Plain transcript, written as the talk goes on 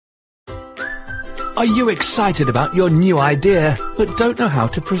Are you excited about your new idea, but don't know how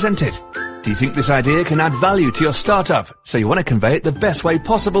to present it? Do you think this idea can add value to your startup, so you want to convey it the best way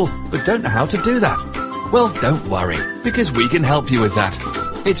possible, but don't know how to do that? Well, don't worry, because we can help you with that.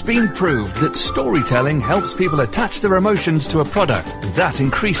 It's been proved that storytelling helps people attach their emotions to a product, and that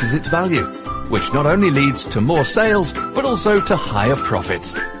increases its value, which not only leads to more sales, but also to higher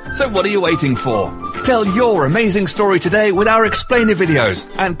profits. So what are you waiting for? Tell your amazing story today with our explainer videos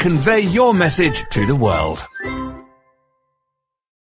and convey your message to the world.